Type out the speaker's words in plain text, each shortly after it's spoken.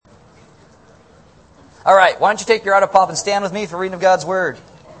All right, why don't you take your auto pop and stand with me for reading of God's Word.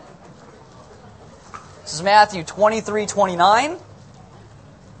 This is Matthew 23:29. It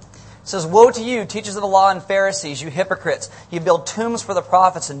says, "Woe to you, teachers of the law and Pharisees, you hypocrites! You build tombs for the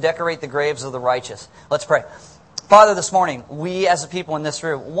prophets and decorate the graves of the righteous." Let's pray. Father, this morning, we as a people in this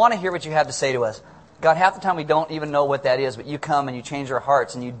room want to hear what you have to say to us. God, half the time we don't even know what that is, but you come and you change our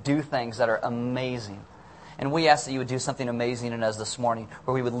hearts and you do things that are amazing. And we ask that you would do something amazing in us this morning,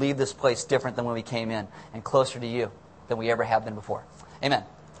 where we would leave this place different than when we came in and closer to you than we ever have been before. Amen.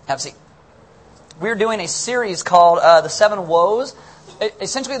 Have a seat. We're doing a series called The Seven Woes.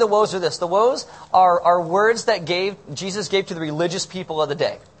 Essentially, the woes are this. The woes are words that Jesus gave to the religious people of the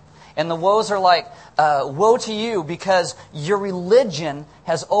day. And the woes are like, woe to you because your religion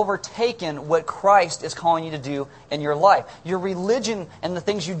has overtaken what Christ is calling you to do in your life. Your religion and the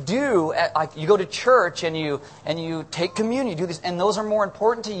things you do, like you go to church and you take communion, you do these, and those are more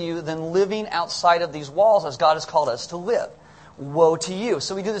important to you than living outside of these walls as God has called us to live. Woe to you.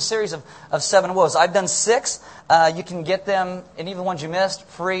 So we do this series of 7 woes. I've done 6. You can get them, and even the ones you missed,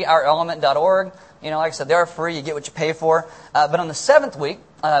 free, ourelement.org. Like I said, they are free. You get what you pay for. But on the 7th week,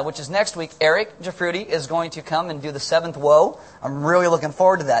 which is next week, Eric Jafruti is going to come and do the 7th woe. I'm really looking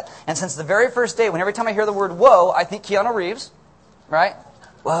forward to that. And since the very first day, every time I hear the word woe, I think Keanu Reeves, right?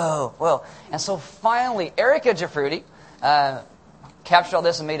 Whoa, whoa. And so finally, Erica Jafruti captured all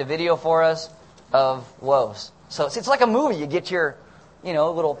this and made a video for us of woes. So it's like a movie. You get your,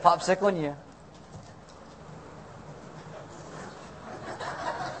 little popsicle and you...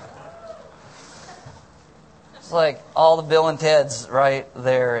 It's like all the Bill and Ted's right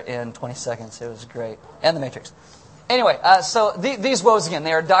there in 20 seconds. It was great. And The Matrix. Anyway, so these woes, again,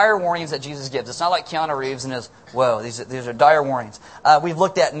 they are dire warnings that Jesus gives. It's not like Keanu Reeves and his, whoa, these are dire warnings. We've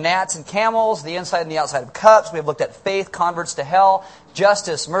looked at gnats and camels, the inside and the outside of cups. We've looked at faith, converts to hell,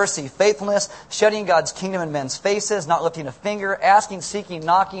 justice, mercy, faithfulness, shutting God's kingdom in men's faces, not lifting a finger, asking, seeking,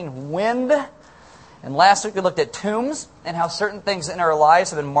 knocking, wind. And last week we looked at tombs and how certain things in our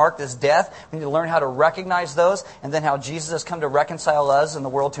lives have been marked as death. We need to learn how to recognize those, and then how Jesus has come to reconcile us and the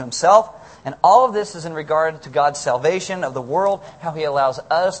world to himself. And all of this is in regard to God's salvation of the world, how he allows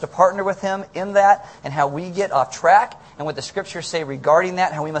us to partner with him in that, and how we get off track, and what the scriptures say regarding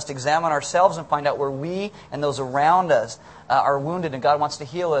that, how we must examine ourselves and find out where we and those around us are wounded and God wants to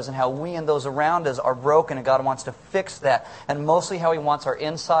heal us, and how we and those around us are broken and God wants to fix that, and mostly how he wants our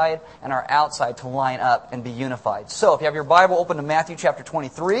inside and our outside to line up and be unified. So if you have your Bible open to Matthew chapter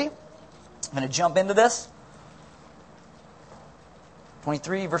 23, I'm going to jump into this.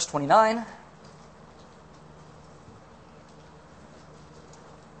 23, verse 29.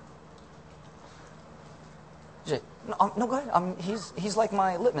 No, go ahead. He's like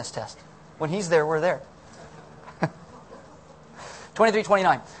my litmus test. When he's there, we're there.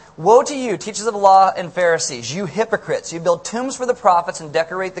 23:29. "Woe to you, teachers of the law and Pharisees, you hypocrites! You build tombs for the prophets and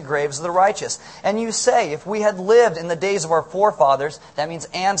decorate the graves of the righteous. And you say, if we had lived in the days of our forefathers," that means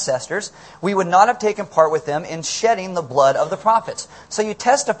ancestors, "we would not have taken part with them in shedding the blood of the prophets. So you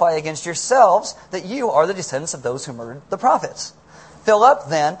testify against yourselves that you are the descendants of those who murdered the prophets. Fill up,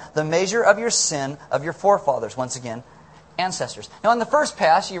 then, the measure of your sin of your forefathers." Once again, ancestors. Now, in the first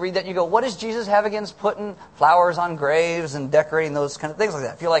pass, you read that and you go, what does Jesus have against putting flowers on graves and decorating those kind of things like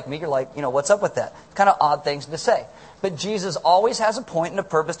that? If you're like me, you're like, what's up with that? Kind of odd things to say. But Jesus always has a point and a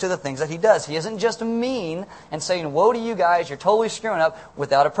purpose to the things that he does. He isn't just mean and saying, woe to you guys, you're totally screwing up,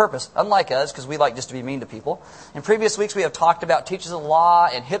 without a purpose. Unlike us, because we like just to be mean to people. In previous weeks, we have talked about teachers of the law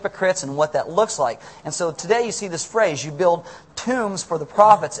and hypocrites and what that looks like. And so today you see this phrase, you build tombs for the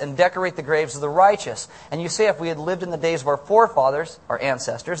prophets and decorate the graves of the righteous. And you say if we had lived in the days of our forefathers, our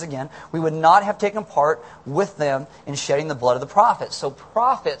ancestors again, we would not have taken part with them in shedding the blood of the prophets. So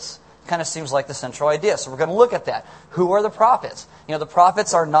prophets kind of seems like the central idea. So we're going to look at that. Who are the prophets? The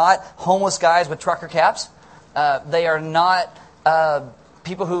prophets are not homeless guys with trucker caps. They are not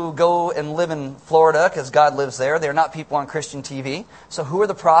people who go and live in Florida because God lives there. They're not people on Christian TV. So who are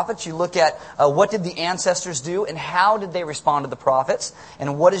the prophets? You look at what did the ancestors do and how did they respond to the prophets?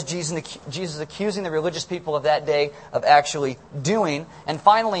 And what is Jesus accusing the religious people of that day of actually doing? And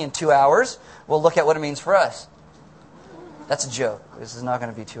finally, in 2 hours, we'll look at what it means for us. That's a joke. This is not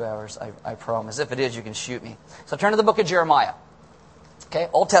going to be 2 hours, I promise. If it is, you can shoot me. So turn to the book of Jeremiah. Okay,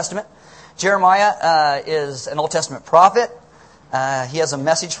 Old Testament. Jeremiah is an Old Testament prophet. He has a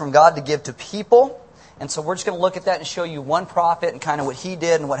message from God to give to people. And so we're just going to look at that and show you one prophet and kind of what he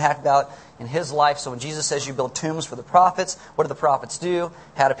did and what happened about in his life. So when Jesus says you build tombs for the prophets, what do the prophets do?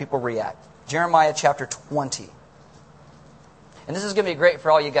 How do people react? Jeremiah chapter 20. And this is going to be great for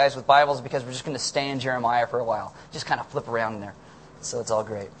all you guys with Bibles because we're just going to stay in Jeremiah for a while. Just kind of flip around in there. So it's all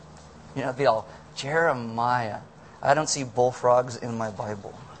great. It'll be all Jeremiah. I don't see bullfrogs in my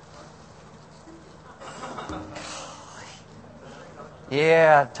Bible.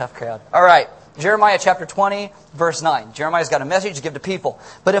 Yeah, tough crowd. All right. Jeremiah chapter 20, verse 9. Jeremiah's got a message to give to people.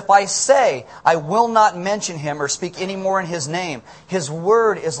 But if I say, I will not mention him or speak any more in his name, his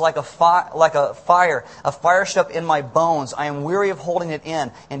word is like a fire shut up in my bones. I am weary of holding it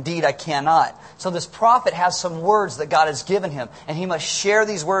in. Indeed, I cannot. So this prophet has some words that God has given him, and he must share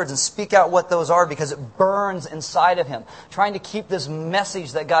these words and speak out what those are because it burns inside of him. Trying to keep this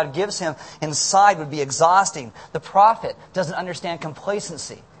message that God gives him inside would be exhausting. The prophet doesn't understand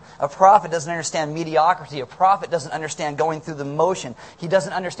complacency. A prophet doesn't understand mediocrity. A prophet doesn't understand going through the motion. He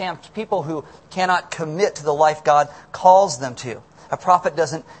doesn't understand people who cannot commit to the life God calls them to. A prophet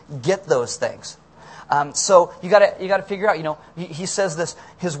doesn't get those things. So you got to figure out. He says this.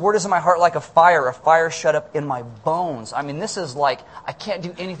 His word is in my heart like a fire shut up in my bones. I mean, this is like I can't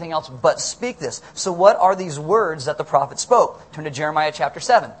do anything else but speak this. So what are these words that the prophet spoke? Turn to Jeremiah chapter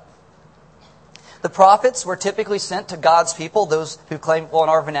 7. The prophets were typically sent to God's people, those who claim, well, in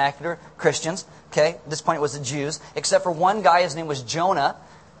our vernacular, Christians. Okay, at this point it was the Jews, except for one guy. His name was Jonah.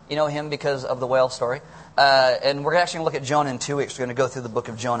 You know him because of the whale story. And we're actually going to look at Jonah in 2 weeks. We're going to go through the book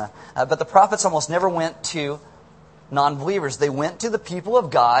of Jonah. But the prophets almost never went to non-believers. They went to the people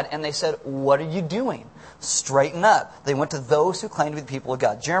of God and they said, what are you doing? Straighten up. They went to those who claimed to be the people of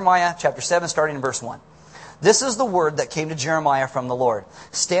God. Jeremiah chapter 7, starting in verse 1. This is the word that came to Jeremiah from the Lord.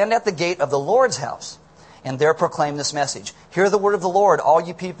 Stand at the gate of the Lord's house, and there proclaim this message. Hear the word of the Lord, all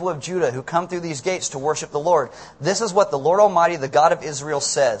you people of Judah who come through these gates to worship the Lord. This is what the Lord Almighty, the God of Israel,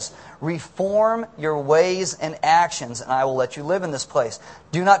 says. Reform your ways and actions, and I will let you live in this place.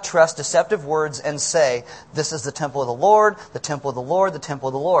 Do not trust deceptive words and say, this is the temple of the Lord, the temple of the Lord, the temple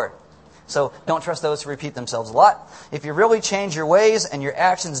of the Lord. So don't trust those who repeat themselves a lot. If you really change your ways and your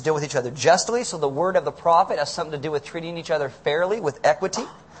actions deal with each other justly, so the word of the prophet has something to do with treating each other fairly, with equity.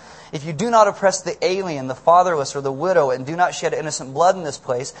 If you do not oppress the alien, the fatherless, or the widow, and do not shed innocent blood in this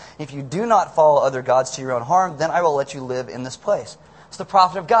place, if you do not follow other gods to your own harm, then I will let you live in this place. It's the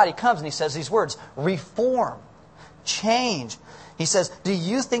prophet of God. He comes and he says these words, reform, change. He says, do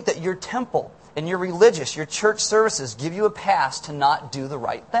you think that your temple and your church services give you a pass to not do the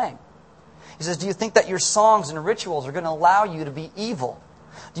right thing? He says, do you think that your songs and rituals are going to allow you to be evil?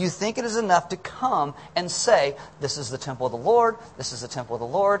 Do you think it is enough to come and say, this is the temple of the Lord, this is the temple of the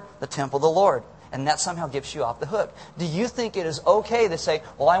Lord, the temple of the Lord, and that somehow gets you off the hook? Do you think it is okay to say,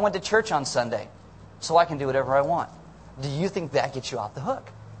 well, I went to church on Sunday, so I can do whatever I want? Do you think that gets you off the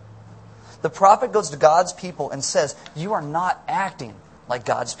hook? The prophet goes to God's people and says, you are not acting like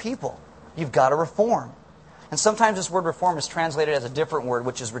God's people. You've got to reform. And sometimes this word reform is translated as a different word,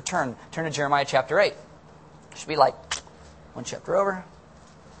 which is return. Turn to Jeremiah chapter 8. It should be like one chapter over.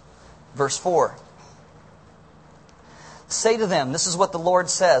 Verse 4. Say to them, this is what the Lord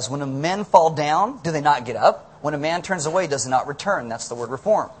says. When a men fall down, do they not get up? When a man turns away, does he not return? That's the word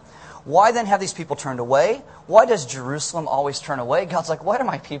reform. Why then have these people turned away? Why does Jerusalem always turn away? God's like, why do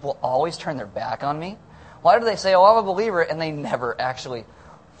my people always turn their back on me? Why do they say, oh, I'm a believer, and they never actually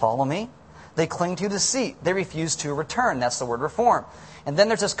follow me? They cling to deceit. They refuse to return. That's the word reform. And then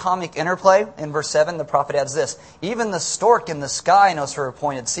there's this comic interplay. In verse 7, the prophet adds this. Even the stork in the sky knows her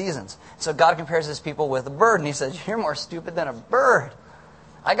appointed seasons. So God compares his people with a bird. And he says, you're more stupid than a bird.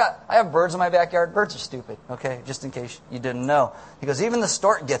 I have birds in my backyard. Birds are stupid. Okay, just in case you didn't know. He goes, even the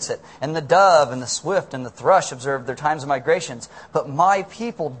stork gets it. And the dove and the swift and the thrush observe their times of migrations. But my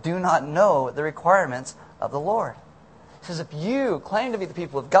people do not know the requirements of the Lord. He says, if you claim to be the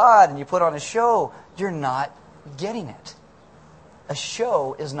people of God and you put on a show, you're not getting it. A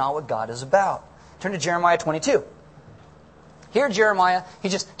show is not what God is about. Turn to Jeremiah 22. Here Jeremiah, he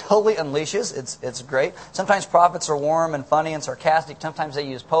just totally unleashes. It's great. Sometimes prophets are warm and funny and sarcastic. Sometimes they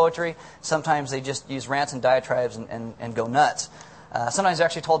use poetry. Sometimes they just use rants and diatribes and go nuts. Sometimes they're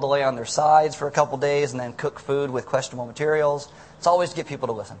actually told to lay on their sides for a couple days and then cook food with questionable materials. It's always to get people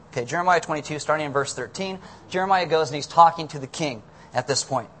to listen. Okay, Jeremiah 22, starting in verse 13. Jeremiah goes and he's talking to the king at this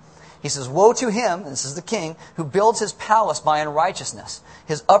point. He says, woe to him, this is the king, who builds his palace by unrighteousness,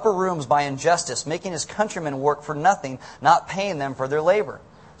 his upper rooms by injustice, making his countrymen work for nothing, not paying them for their labor.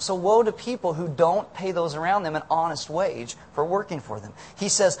 So woe to people who don't pay those around them an honest wage for working for them. He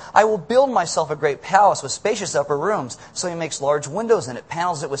says, I will build myself a great palace with spacious upper rooms. So he makes large windows in it,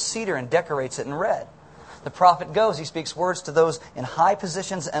 panels it with cedar, and decorates it in red. The prophet goes, he speaks words to those in high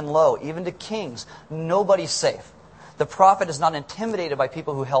positions and low, even to kings. Nobody's safe. The prophet is not intimidated by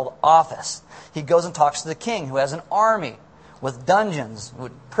people who held office. He goes and talks to the king who has an army. with dungeons,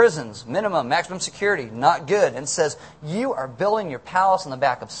 with prisons, minimum, maximum security, not good. And says, you are building your palace on the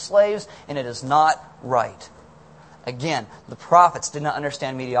back of slaves, and it is not right. Again, the prophets did not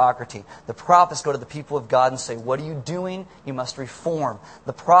understand mediocrity. The prophets go to the people of God and say, what are you doing? You must reform.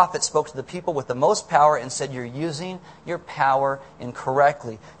 The prophets spoke to the people with the most power and said, you're using your power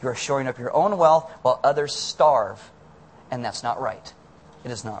incorrectly. You are shoring up your own wealth while others starve. And that's not right. It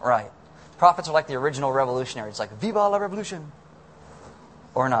is not right. Prophets are like the original revolutionaries, like, Viva la revolution.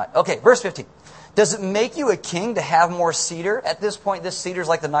 Or not. Okay, verse 15. Does it make you a king to have more cedar? At this point, this cedar is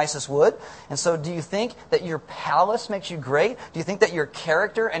like the nicest wood. And so do you think that your palace makes you great? Do you think that your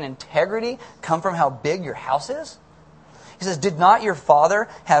character and integrity come from how big your house is? He says, did not your father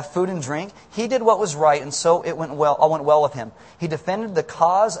have food and drink? He did what was right, and so it went well. All went well with him. He defended the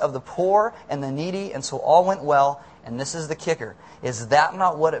cause of the poor and the needy, and so all went well. And this is the kicker. Is that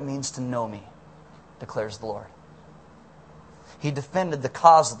not what it means to know me? Declares the Lord. He defended the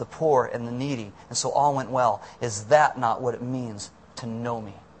cause of the poor and the needy, and so all went well. Is that not what it means to know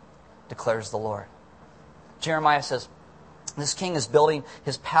me? Declares the Lord. Jeremiah says, this king is building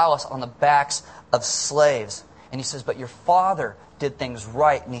his palace on the backs of slaves. And he says, but your father did things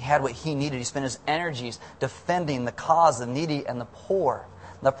right, and he had what he needed. He spent his energies defending the cause of the needy and the poor.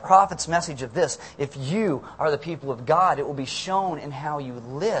 The prophet's message of this, if you are the people of God, it will be shown in how you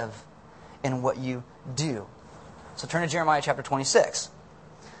live and what you do. So turn to Jeremiah chapter 26.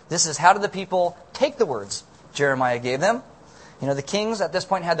 This is, how did the people take the words Jeremiah gave them? You know, the kings at this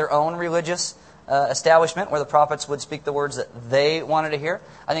point had their own religious establishment where the prophets would speak the words that they wanted to hear.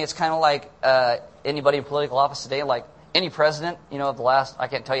 I think it's kind of like anybody in political office today, like any president, you know, of the last, I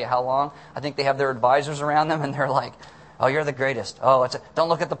can't tell you how long. I think they have their advisors around them, and they're like, oh, you're the greatest. Oh, don't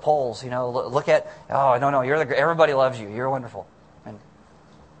look at the polls. You know, look at, oh, no, everybody loves you. You're wonderful. And,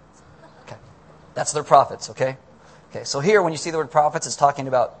 okay, that's their prophets. Okay. Okay. So here, when you see the word prophets, it's talking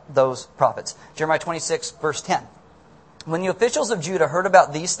about those prophets. Jeremiah 26, verse 10. When the officials of Judah heard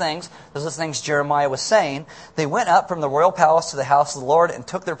about these things Jeremiah was saying, they went up from the royal palace to the house of the Lord and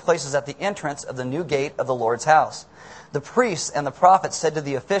took their places at the entrance of the new gate of the Lord's house. The priests and the prophets said to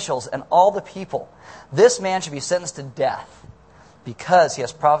the officials and all the people, this man should be sentenced to death because he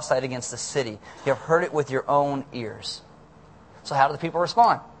has prophesied against the city. You have heard it with your own ears. So how do the people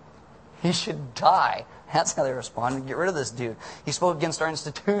respond? He should die. That's how they respond. Get rid of this dude. He spoke against our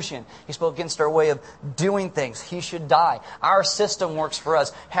institution. He spoke against our way of doing things. He should die. Our system works for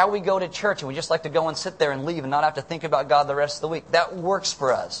us. How we go to church and we just like to go and sit there and leave and not have to think about God the rest of the week. That works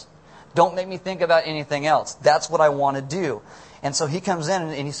for us. Don't make me think about anything else. That's what I want to do. And so he comes in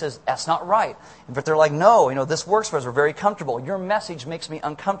and he says, that's not right. But they're like, no, this works for us. We're very comfortable. Your message makes me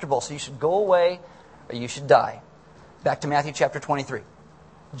uncomfortable. So you should go away or you should die. Back to Matthew chapter 23.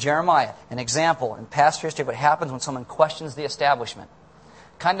 Jeremiah, an example in past history of what happens when someone questions the establishment.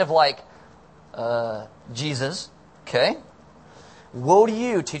 Kind of like Jesus. Okay? Woe to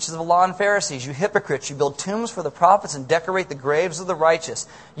you, teachers of the law and Pharisees, you hypocrites! You build tombs for the prophets and decorate the graves of the righteous.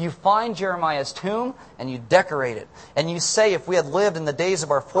 You find Jeremiah's tomb and you decorate it. And you say, if we had lived in the days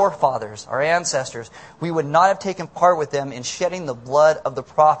of our forefathers, our ancestors, we would not have taken part with them in shedding the blood of the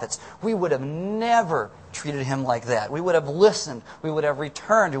prophets. We would have never treated him like that. We would have listened. We would have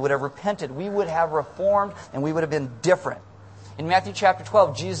returned. We would have repented. We would have reformed, and we would have been different. In Matthew chapter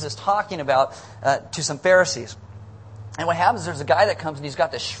 12, Jesus is talking about to some Pharisees. And what happens is there's a guy that comes and he's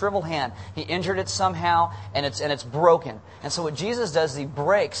got this shriveled hand. He injured it somehow and it's broken. And so what Jesus does is he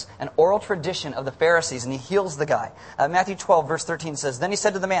breaks an oral tradition of the Pharisees and he heals the guy. Matthew 12 verse 13 says, then he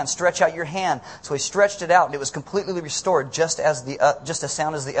said to the man, stretch out your hand. So he stretched it out and it was completely restored just as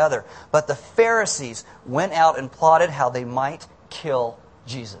sound as the other. But the Pharisees went out and plotted how they might kill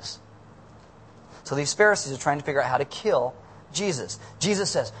Jesus. So these Pharisees are trying to figure out how to kill Jesus. Jesus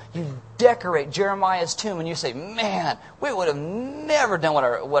says, you decorate Jeremiah's tomb and you say, man, we would have never done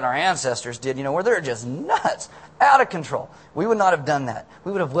what our ancestors did, where they're just nuts, out of control. We would not have done that.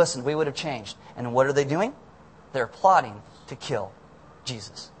 We would have listened. We would have changed. And what are they doing? They're plotting to kill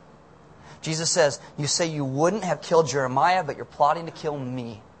Jesus. Jesus says, you say you wouldn't have killed Jeremiah, but you're plotting to kill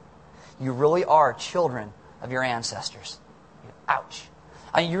me. You really are children of your ancestors. Ouch.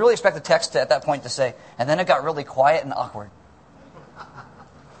 I mean, you really expect the text at that point to say, and then it got really quiet and awkward.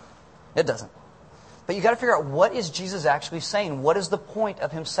 It doesn't. But you got to figure out, what is Jesus actually saying? What is the point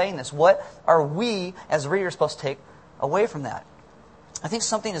of him saying this? What are we as readers supposed to take away from that? I think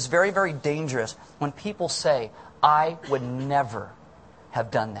something is very, very dangerous when people say, I would never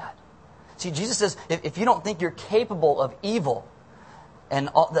have done that. See, Jesus says, if you don't think you're capable of evil and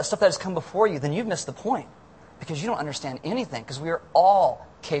all that stuff that has come before you, then you've missed the point. Because you don't understand anything. Because we are all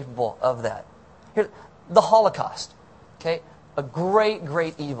capable of that. Here, the Holocaust. Okay? A great,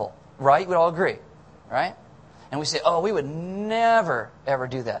 great evil. Right? We'd all agree. Right? And we say, oh, we would never, ever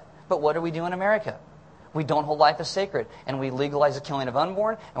do that. But what do we do in America? We don't hold life as sacred. And we legalize the killing of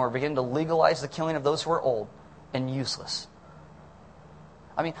unborn, and we're beginning to legalize the killing of those who are old and useless.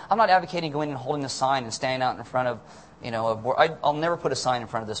 I mean, I'm not advocating going and holding a sign and standing out in front of, I'll never put a sign in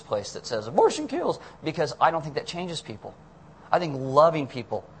front of this place that says, abortion kills, because I don't think that changes people. I think loving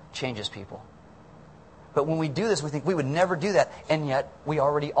people changes people. But when we do this, we think we would never do that, and yet we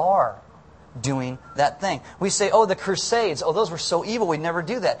already are doing that thing. We say, oh, the Crusades, oh, those were so evil, we'd never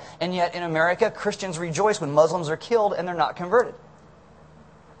do that. And yet in America, Christians rejoice when Muslims are killed and they're not converted.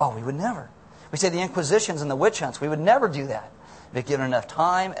 Oh, we would never. We say the Inquisitions and the witch hunts, we would never do that. If given enough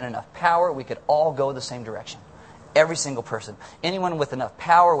time and enough power, we could all go the same direction. Every single person. Anyone with enough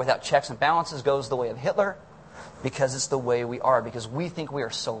power, without checks and balances, goes the way of Hitler, because it's the way we are, because we think we are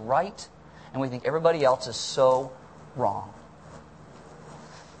so right, and we think everybody else is so wrong.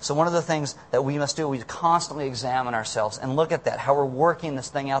 So one of the things that we must do, we constantly examine ourselves and look at that, how we're working this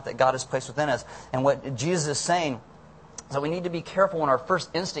thing out that God has placed within us. And what Jesus is saying is that we need to be careful when our first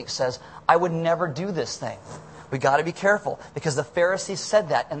instinct says, I would never do this thing. We got to be careful, because the Pharisees said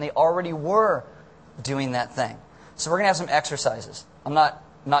that, and they already were doing that thing. So we're going to have some exercises. I'm not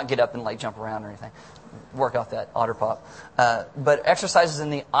get up and like jump around or anything. Work out that otter pop. But exercises in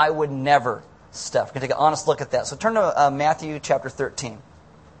the I would never stuff. We're going to take an honest look at that. So turn to Matthew chapter 13.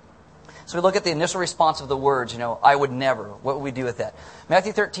 So we look at the initial response of the words, I would never. What would we do with that?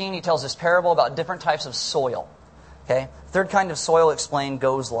 Matthew 13, he tells this parable about different types of soil. Okay? Third kind of soil explained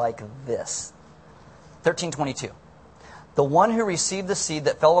goes like this. 13:22. The one who received the seed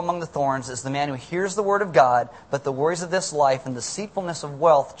that fell among the thorns is the man who hears the word of God, but the worries of this life and the deceitfulness of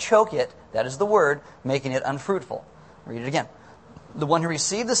wealth choke it, that is the word, making it unfruitful. Read it again. The one who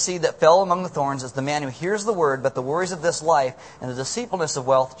received the seed that fell among the thorns is the man who hears the word, but the worries of this life and the deceitfulness of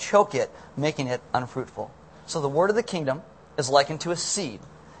wealth choke it, making it unfruitful. So the word of the kingdom is likened to a seed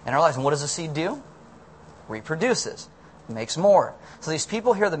in our lives. And what does a seed do? Reproduces. Makes more. So these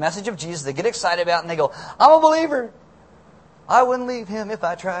people hear the message of Jesus, they get excited about it, and they go, I'm a believer. I wouldn't leave him if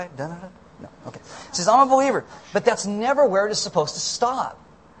I tried. Dun-dun-dun. No, okay. He says, I'm a believer. But that's never where it is supposed to stop.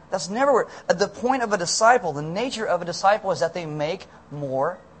 That's never where. The point of a disciple, the nature of a disciple is that they make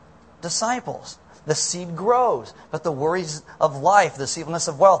more disciples. The seed grows, but the worries of life, the deceitfulness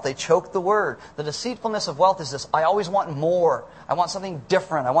of wealth, they choke the word. The deceitfulness of wealth is this, I always want more. I want something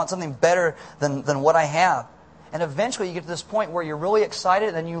different. I want something better than what I have. And eventually you get to this point where you're really excited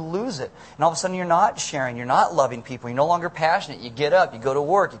and then you lose it. And all of a sudden you're not sharing, you're not loving people, you're no longer passionate. You get up, you go to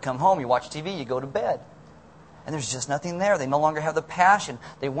work, you come home, you watch TV, you go to bed. And there's just nothing there. They no longer have the passion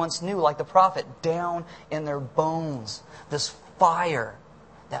they once knew, like the prophet, down in their bones. This fire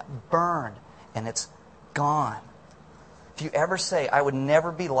that burned and it's gone. If you ever say, I would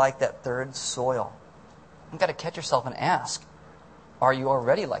never be like that third soil, you've got to catch yourself and ask, are you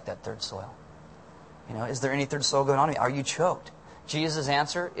already like that third soil? Is there any third soil going on in me? Are you choked? Jesus'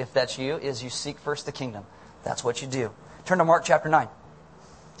 answer, if that's you, is you seek first the kingdom. That's what you do. Turn to Mark chapter 9.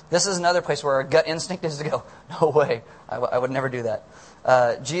 This is another place where our gut instinct is to go, no way, I would never do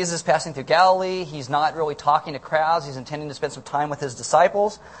that. Jesus is passing through Galilee. He's not really talking to crowds. He's intending to spend some time with his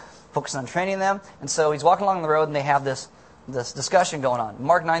disciples, focusing on training them. And so he's walking along the road, and they have this discussion going on.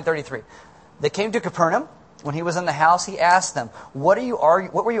 Mark 9:33. They came to Capernaum. When he was in the house, he asked them, what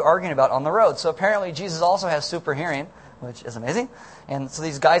were you arguing about on the road? So apparently Jesus also has super hearing, which is amazing. And so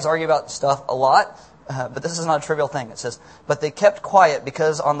these guys argue about stuff a lot, but this is not a trivial thing. It says, but they kept quiet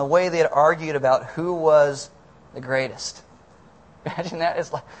because on the way they had argued about who was the greatest. Imagine that.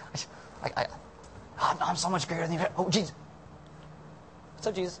 It's like I'm so much greater than you. Oh, Jesus. What's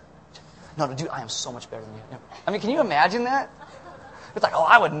up, Jesus? No, dude, I am so much better than you. I mean, can you imagine that? It's like,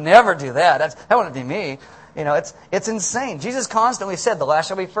 I would never do that. That wouldn't be me. It's insane. Jesus constantly said, the last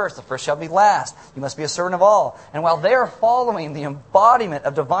shall be first, the first shall be last. You must be a servant of all. And while they are following the embodiment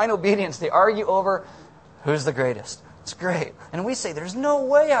of divine obedience, they argue over who's the greatest. It's great. And we say, there's no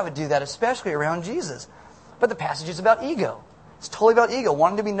way I would do that, especially around Jesus. But the passage is about ego. It's totally about ego,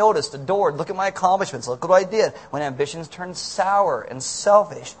 wanting to be noticed, adored. Look at my accomplishments. Look what I did. When ambitions turn sour and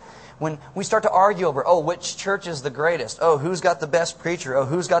selfish. When we start to argue over, which church is the greatest? Who's got the best preacher?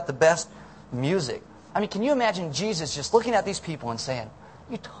 Who's got the best music? I mean, can you imagine Jesus just looking at these people and saying,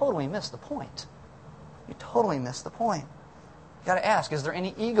 you totally missed the point. You totally missed the point. You've got to ask, is there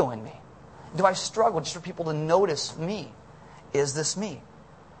any ego in me? Do I struggle just for people to notice me? Is this me?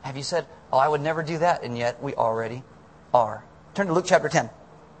 Have you said, I would never do that, and yet we already are. Turn to Luke chapter 10,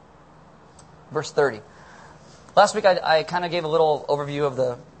 verse 30. Last week I kind of gave a little overview of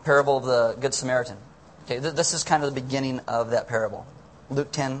the parable of the Good Samaritan. Okay, this is kind of the beginning of that parable.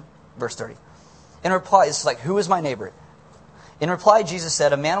 Luke 10, verse 30. In reply, it's like, who is my neighbor? In reply, Jesus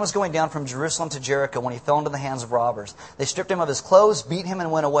said, a man was going down from Jerusalem to Jericho when he fell into the hands of robbers. They stripped him of his clothes, beat him,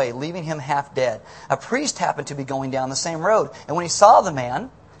 and went away, leaving him half dead. A priest happened to be going down the same road, and when he saw the man,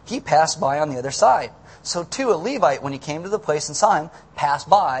 he passed by on the other side. So too a Levite, when he came to the place and saw him, passed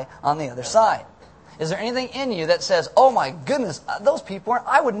by on the other side. Is there anything in you that says, oh my goodness, those people,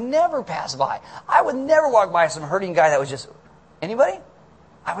 I would never pass by. I would never walk by some hurting guy that was just... Anybody?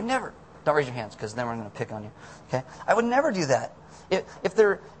 I would never. Don't raise your hands, because then we're going to pick on you. Okay? I would never do that. If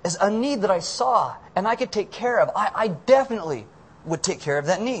there is a need that I saw and I could take care of, I definitely would take care of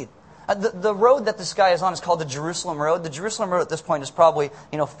that need. The road that this guy is on is called the Jerusalem Road. The Jerusalem Road at this point is probably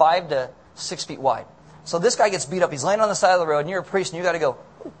 5 to 6 feet wide. So this guy gets beat up. He's laying on the side of the road, and you're a priest, and you got to go,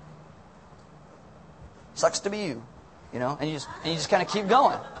 ooh, sucks to be you, and you just kind of keep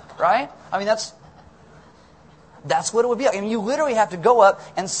going, right? I mean, that's what it would be like. I mean, you literally have to go up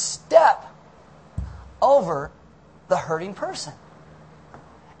and step over the hurting person.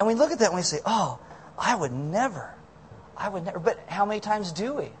 And we look at that and we say, oh, I would never. But how many times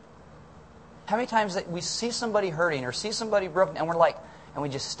do we? How many times that we see somebody hurting or see somebody broken and we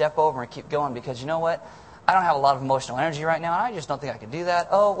just step over and keep going because you know what? I don't have a lot of emotional energy right now and I just don't think I can do that.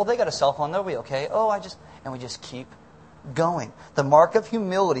 Oh, well, they got a cell phone. They'll be okay. And we just keep going. The mark of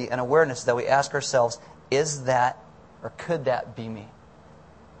humility and awareness that we ask ourselves, is that or could that be me?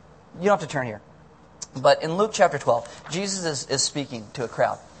 You don't have to turn here. But in Luke chapter 12, Jesus is speaking to a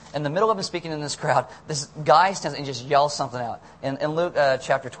crowd. In the middle of him speaking in this crowd, this guy stands and just yells something out. In Luke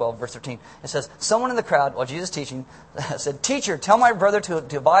chapter 12, verse 13, it says, someone in the crowd, while Jesus is teaching, said, teacher, tell my brother to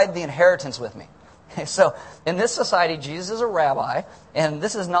divide the inheritance with me. So in this society, Jesus is a rabbi, and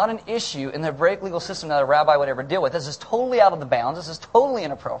this is not an issue in the Hebraic legal system that a rabbi would ever deal with. This is totally out of the bounds. This is totally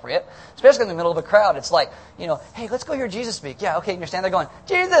inappropriate, especially in the middle of a crowd. It's like, hey, let's go hear Jesus speak. Yeah, okay, and you're standing there going,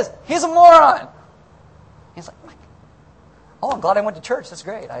 Jesus, he's a moron. He's like, oh, I'm glad I went to church. That's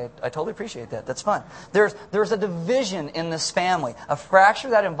great. I totally appreciate that. That's fun. There's a division in this family, a fracture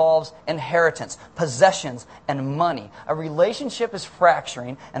that involves inheritance, possessions, and money. A relationship is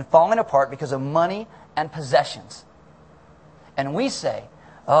fracturing and falling apart because of money and possessions. And we say,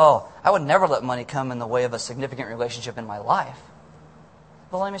 oh, I would never let money come in the way of a significant relationship in my life.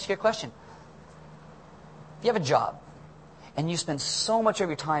 Well, let me ask you a question. If you have a job, and you spend so much of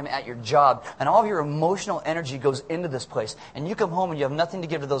your time at your job, and all of your emotional energy goes into this place, and you come home and you have nothing to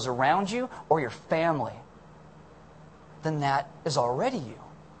give to those around you or your family, then that is already you.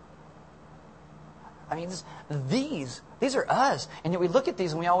 I mean, these are us. And yet we look at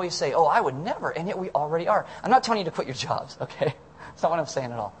these and we always say, oh, I would never, and yet we already are. I'm not telling you to quit your jobs, okay? That's not what I'm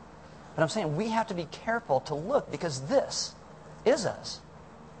saying at all. But I'm saying we have to be careful to look because this is us.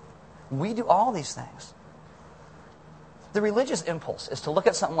 We do all these things. The religious impulse is to look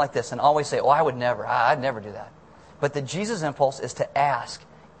at something like this and always say, oh, I would never. I'd never do that. But the Jesus impulse is to ask,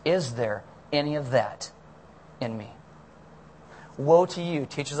 is there any of that in me? Woe to you,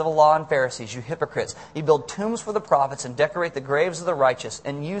 teachers of the law and Pharisees, you hypocrites. You build tombs for the prophets and decorate the graves of the righteous.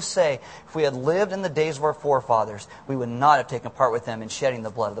 And you say, if we had lived in the days of our forefathers, we would not have taken part with them in shedding the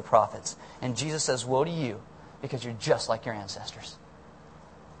blood of the prophets. And Jesus says, woe to you, because you're just like your ancestors.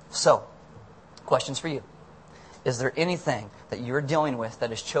 So, questions for you. Is there anything that you're dealing with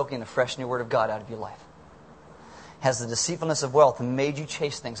that is choking the fresh new word of God out of your life? Has the deceitfulness of wealth made you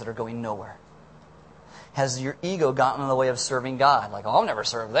chase things that are going nowhere? Has your ego gotten in the way of serving God? Like, oh, I'll never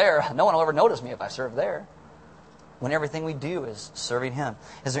serve there. No one will ever notice me if I serve there. When everything we do is serving Him.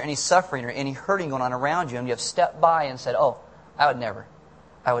 Is there any suffering or any hurting going on around you and you have stepped by and said, oh, I would never.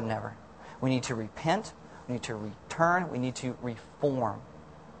 I would never. We need to repent. We need to return. We need to reform.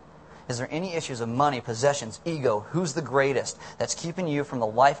 Is there any issues of money, possessions, ego? Who's the greatest that's keeping you from the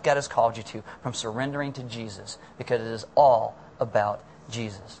life God has called you to, from surrendering to Jesus? Because it is all about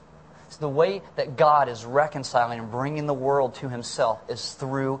Jesus. So the way that God is reconciling and bringing the world to Himself is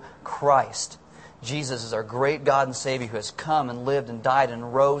through Christ. Jesus is our great God and Savior who has come and lived and died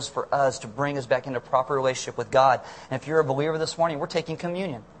and rose for us to bring us back into a proper relationship with God. And if you're a believer this morning, we're taking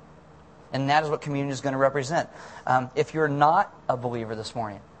communion. And that is what communion is going to represent. If you're not a believer this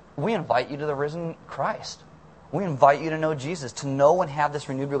morning, we invite you to the risen Christ. We invite you to know Jesus, to know and have this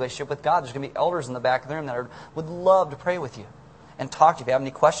renewed relationship with God. There's going to be elders in the back of the room that would love to pray with you and talk to you if you have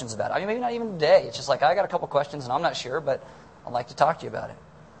any questions about it. I mean, maybe not even today. It's just like, I got a couple questions and I'm not sure, but I'd like to talk to you about it.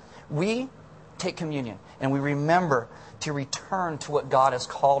 We take communion and we remember to return to what God has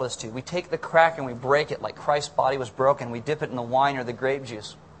called us to. We take the cracker and we break it like Christ's body was broken. We dip it in the wine or the grape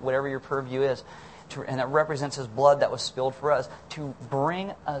juice, whatever your purview is. and that represents His blood that was spilled for us, to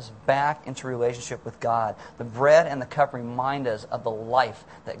bring us back into relationship with God. The bread and the cup remind us of the life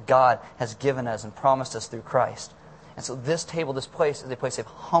that God has given us and promised us through Christ. And so this table, this place, is a place of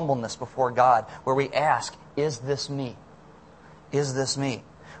humbleness before God, where we ask, is this me? Is this me?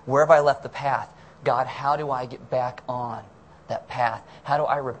 Where have I left the path? God, how do I get back on that path? How do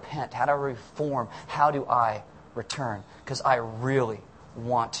I repent? How do I reform? How do I return? Because I really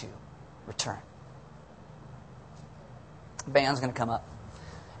want to return. The band's going to come up,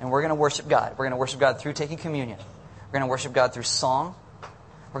 and we're going to worship God. We're going to worship God through taking communion. We're going to worship God through song.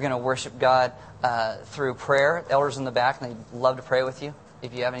 We're going to worship God through prayer. The elders in the back, and they'd love to pray with you.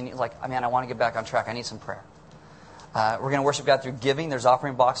 If you have any, like, man, I want to get back on track. I need some prayer. We're going to worship God through giving. There's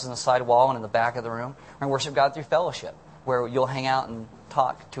offering boxes on the side wall and in the back of the room. We're going to worship God through fellowship, where you'll hang out and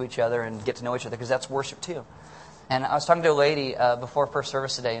talk to each other and get to know each other, because that's worship too. And I was talking to a lady before first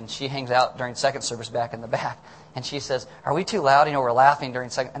service today, and she hangs out during second service back in the back. And she says, are we too loud? We're laughing during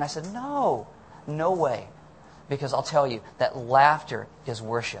second. And I said, no way. Because I'll tell you, that laughter is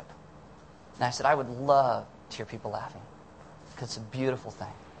worship. And I said, I would love to hear people laughing, because it's a beautiful thing.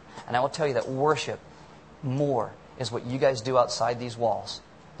 And I will tell you that worship more is what you guys do outside these walls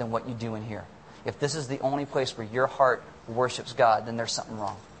than what you do in here. If this is the only place where your heart worships God, then there's something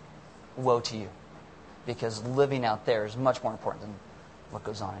wrong. Woe to you. Because living out there is much more important than what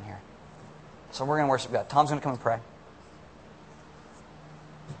goes on in here. So we're going to worship God. Tom's going to come and pray.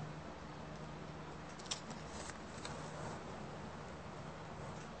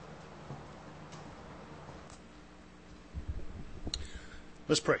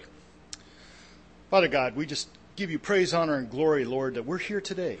 Let's pray. Father God, we just give you praise, honor, and glory, Lord, that we're here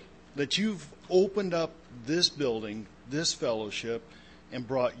today, that you've opened up this building, this fellowship, and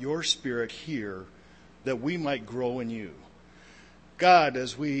brought your Spirit here that we might grow in you. God,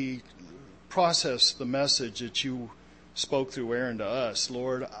 as we process the message that you spoke through Aaron to us,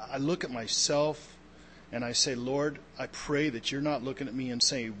 Lord, I look at myself and I say, Lord, I pray that you're not looking at me and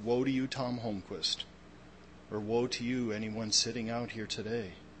saying, woe to you, Tom Holmquist, or woe to you, anyone sitting out here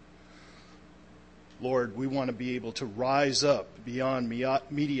today. Lord, we want to be able to rise up beyond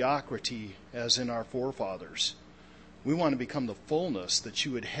mediocrity as in our forefathers. We want to become the fullness that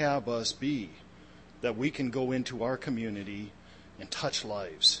you would have us be, that we can go into our community and touch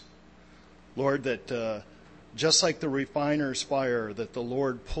lives. Lord, that just like the refiner's fire, that the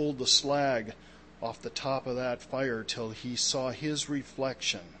Lord pulled the slag off the top of that fire till he saw his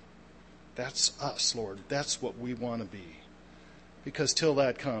reflection. That's us, Lord. That's what we want to be. Because till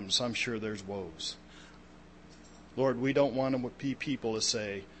that comes, I'm sure there's woes. Lord, we don't want to be people to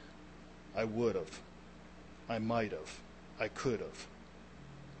say, I would have, I might have, I could have.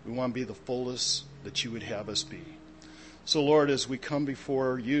 We want to be the fullest that you would have us be. So, Lord, as we come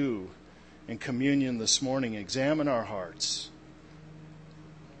before you in communion this morning, examine our hearts,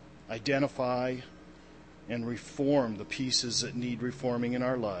 identify and reform the pieces that need reforming in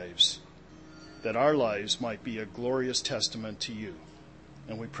our lives, that our lives might be a glorious testament to you.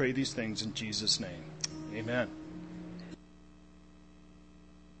 And we pray these things in Jesus' name. Amen.